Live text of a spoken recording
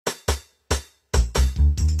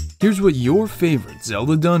Here's what your favorite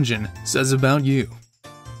Zelda dungeon says about you.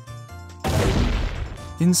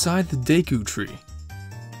 Inside the Deku tree.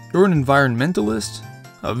 You're an environmentalist,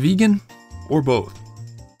 a vegan, or both.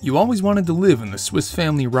 You always wanted to live in the Swiss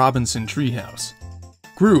Family Robinson treehouse.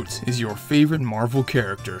 Groot is your favorite Marvel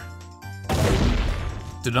character.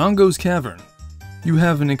 Dodongo's Cavern. You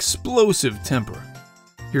have an explosive temper.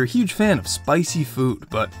 You're a huge fan of spicy food,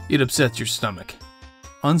 but it upsets your stomach.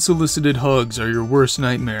 Unsolicited hugs are your worst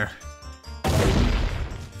nightmare.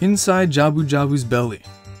 Inside Jabu's belly.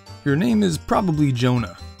 Your name is probably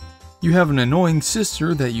Jonah. You have an annoying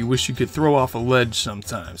sister that you wish you could throw off a ledge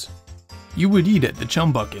sometimes. You would eat at the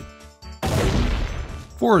chum bucket.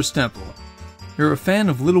 Foest Temple. You're a fan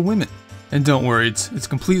of Little Women. And don't worry, it's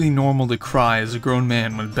completely normal to cry as a grown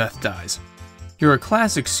man when Beth dies. You're a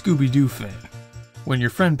classic Scooby-Doo fan. When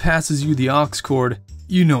your friend passes you the aux cord,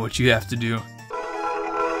 you know what you have to do.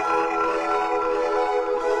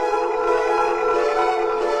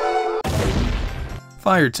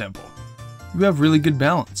 Fire Temple. You have really good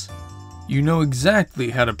balance. You know exactly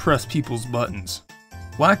how to press people's buttons.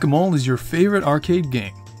 Whack-a-mole is your favorite arcade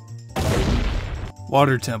game.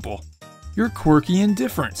 Water Temple. You're quirky and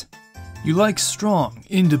different. You like strong,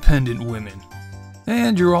 independent women.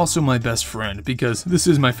 And you're also my best friend, because this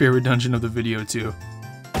is my favorite dungeon of the video too.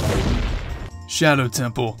 Shadow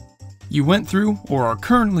Temple. You went through, or are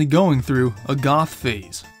currently going through, a goth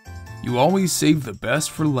phase. You always save the best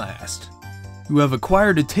for last. You have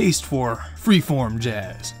acquired a taste for freeform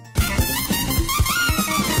jazz.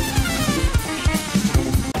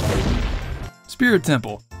 Spirit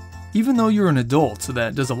Temple. Even though you're an adult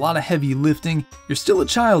that does a lot of heavy lifting, you're still a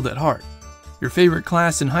child at heart. Your favorite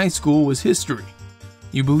class in high school was history.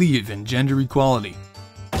 You believe in gender equality.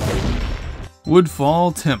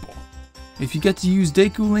 Woodfall Temple. If you get to use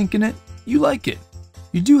Deku Link in it, you like it.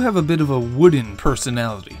 You do have a bit of a wooden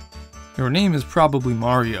personality. Your name is probably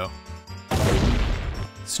Mario.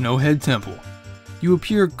 Snowhead Temple. You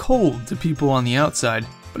appear cold to people on the outside,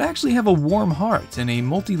 but actually have a warm heart and a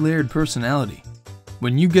multi-layered personality.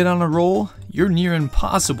 When you get on a roll, you're near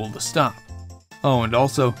impossible to stop. Oh, and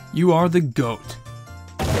also, you are the GOAT.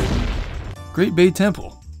 Great Bay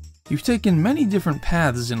Temple. You've taken many different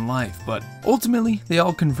paths in life, but ultimately, they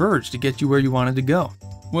all converge to get you where you wanted to go.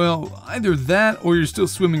 Well, either that or you're still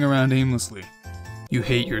swimming around aimlessly. You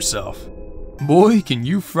hate yourself. Boy, can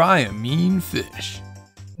you fry a mean fish.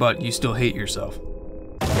 But you still hate yourself.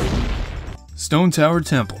 Stone Tower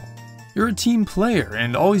Temple. You're a team player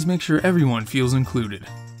and always make sure everyone feels included.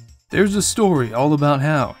 There's a story all about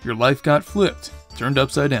how your life got flipped, turned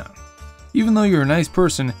upside down. Even though you're a nice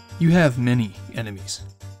person, you have many enemies.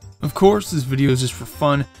 Of course, this video is just for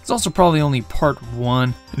fun. It's also probably only part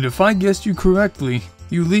 1, and if I guessed you correctly,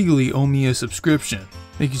 you legally owe me a subscription.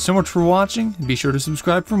 Thank you so much for watching, and be sure to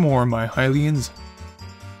subscribe for more of my Hylians